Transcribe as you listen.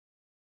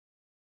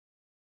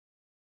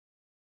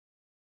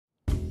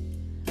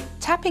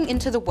Tapping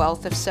into the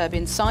wealth of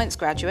Serbian science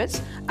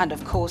graduates, and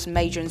of course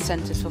major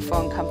incentives for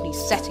foreign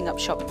companies setting up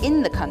shop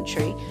in the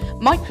country,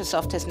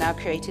 Microsoft has now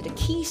created a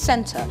key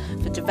centre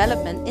for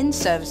development in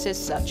services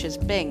such as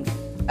Bing.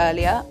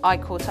 Earlier, I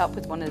caught up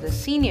with one of the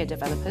senior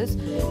developers,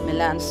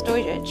 Milan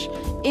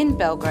Stojic, in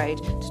Belgrade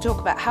to talk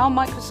about how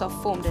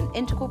Microsoft formed an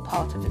integral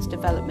part of its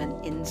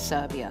development in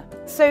Serbia.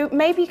 So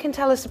maybe you can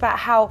tell us about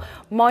how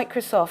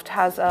Microsoft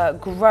has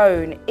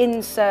grown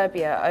in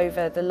Serbia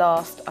over the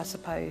last, I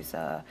suppose,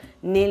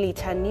 nearly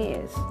 10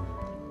 years.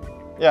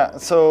 Yeah,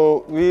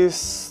 so we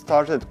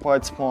started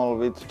quite small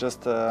with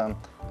just 5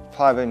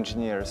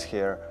 engineers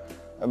here.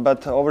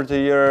 But over the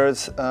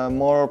years,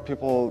 more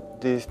people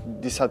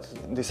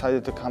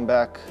decided to come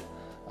back.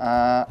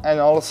 And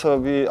also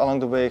we, along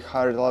the way,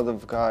 hired a lot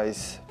of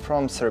guys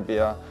from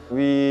Serbia.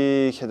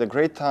 We had a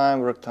great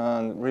time, worked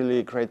on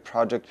really great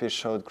project, we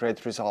showed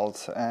great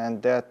results,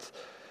 and that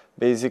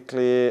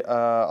basically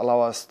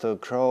allowed us to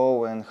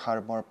grow and hire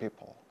more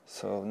people.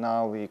 So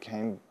now we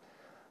came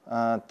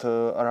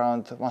to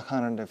around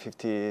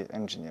 150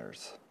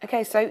 engineers.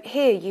 Okay, so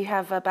here you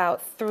have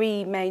about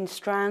 3 main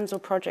strands or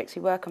projects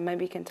you work on.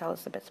 Maybe you can tell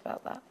us a bit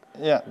about that.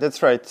 Yeah,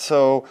 that's right.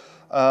 So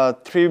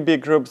 3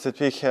 big groups that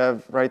we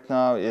have right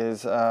now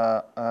is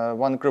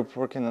one group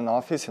working in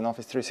Office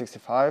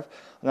 365,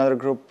 another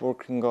group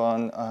working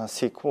on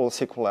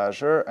SQL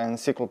Azure, and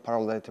SQL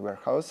Parallel Data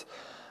Warehouse,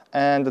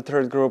 and the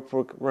third group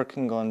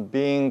working on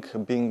Bing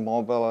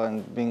Mobile,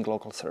 and Bing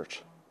Local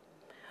Search.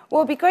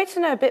 Well, it'd be great to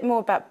know a bit more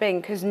about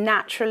Bing, because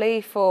naturally,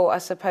 for, I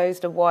suppose,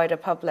 the wider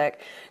public,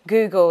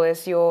 Google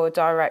is your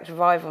direct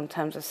rival in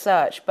terms of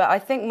search. But I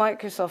think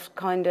Microsoft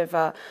kind of,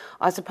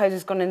 I suppose,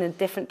 has gone in a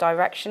different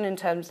direction in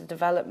terms of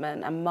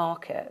development and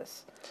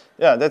markets.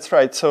 Yeah, that's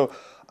right. So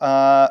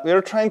we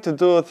are trying to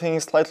do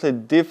things slightly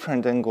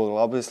different than Google.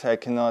 Obviously, I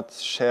cannot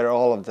share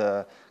all of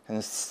the kind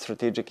of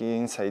strategic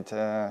insight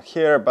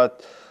here,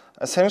 but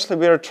essentially,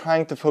 we are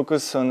trying to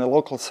focus on the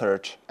local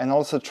search and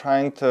also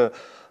trying to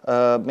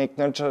make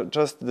not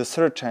just the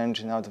search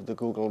engine out of the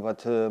Google,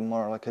 but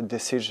more like a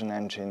decision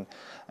engine.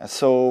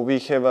 So we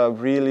have a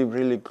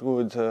really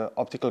good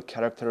optical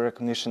character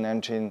recognition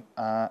engine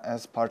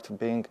as part of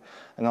Bing,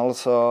 and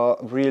also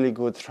really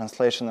good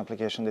translation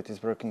application that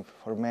is working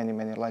for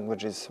many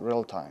languages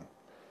real time.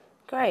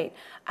 Great.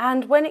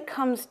 And when it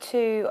comes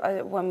to,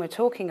 when we're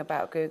talking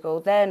about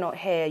Google, they're not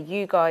here.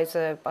 You guys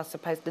are, I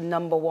suppose, the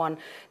 #1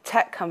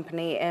 tech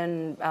company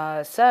in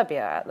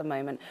Serbia at the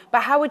moment.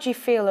 But how would you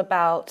feel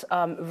about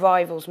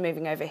rivals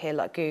moving over here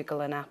like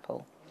Google and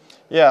Apple?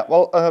 Yeah,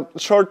 well,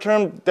 short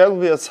term, that will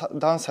be a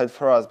downside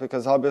for us,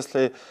 because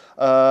obviously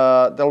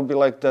that will be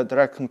like the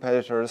direct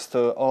competitors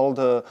to all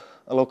the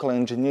local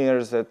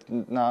engineers that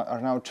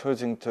are now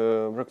choosing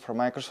to work for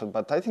Microsoft.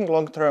 But I think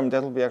long term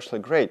that will be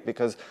actually great,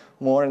 because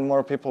more and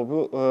more people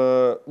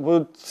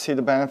would see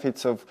the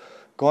benefits of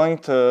going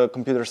to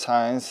computer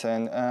science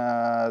and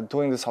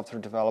doing the software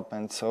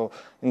development. So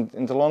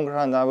in the long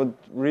run, I would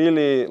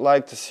really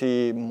like to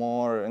see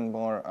more and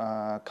more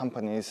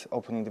companies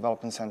opening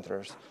development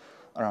centers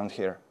around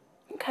here.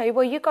 Okay,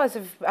 well, you guys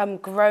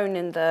have grown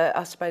in the,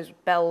 I suppose,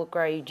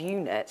 Belgrade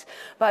unit.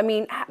 But I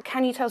mean,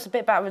 can you tell us a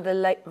bit about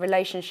the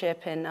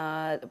relationship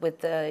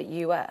with the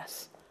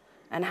US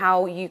and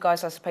how you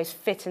guys, I suppose,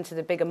 fit into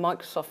the bigger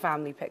Microsoft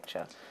family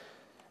picture?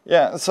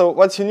 Yeah, so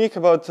what's unique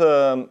about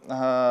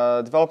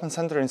development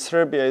center in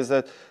Serbia is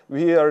that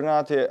we are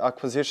not the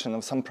acquisition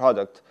of some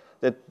product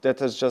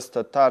that is just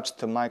attached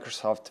to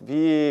Microsoft.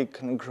 We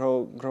can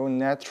grow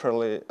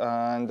naturally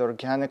and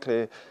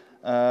organically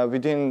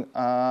within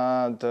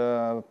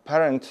the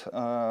parent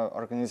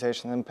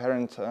organization and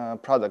parent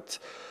products.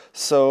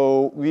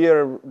 So we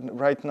are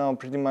right now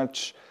pretty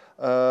much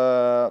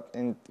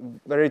in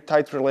very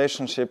tight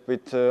relationship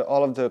with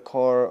all of the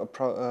core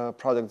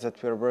products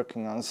that we are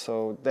working on.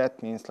 So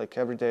that means like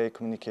everyday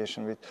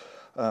communication with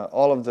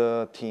all of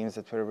the teams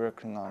that we're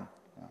working on.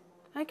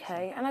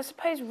 Okay, and I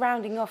suppose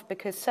rounding off,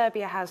 because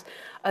Serbia has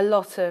a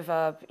lot of,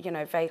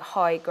 very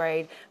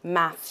high-grade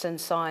maths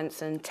and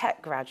science and tech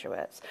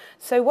graduates.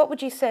 So what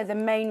would you say are the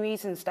main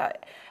reasons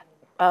that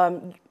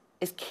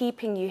is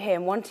keeping you here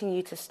and wanting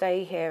you to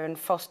stay here and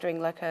fostering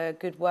like a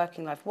good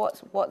working life?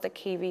 What are the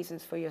key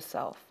reasons for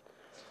yourself?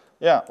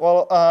 Yeah,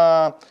 well,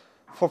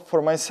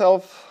 for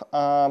myself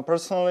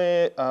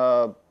personally,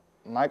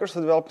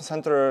 Microsoft Development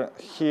Center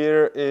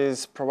here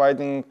is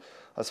providing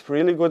us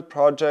really good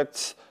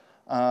projects,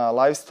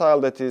 lifestyle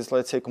that is,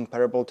 let's say,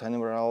 comparable to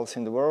anywhere else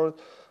in the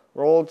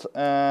world,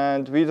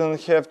 and we don't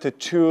have to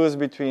choose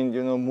between,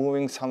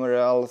 moving somewhere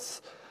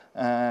else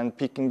and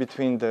picking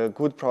between the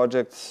good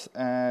projects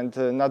and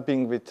not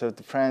being with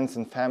the friends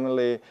and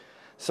family.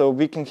 So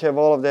we can have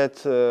all of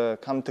that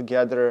come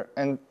together,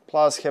 and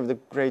plus have the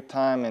great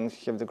time and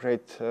have the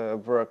great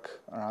work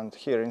around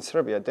here in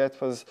Serbia.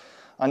 That was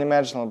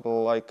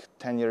unimaginable like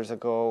 10 years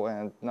ago,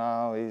 and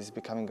now is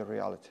becoming a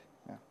reality.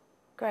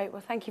 Great.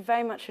 Well, thank you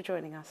very much for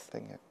joining us.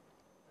 Thank you.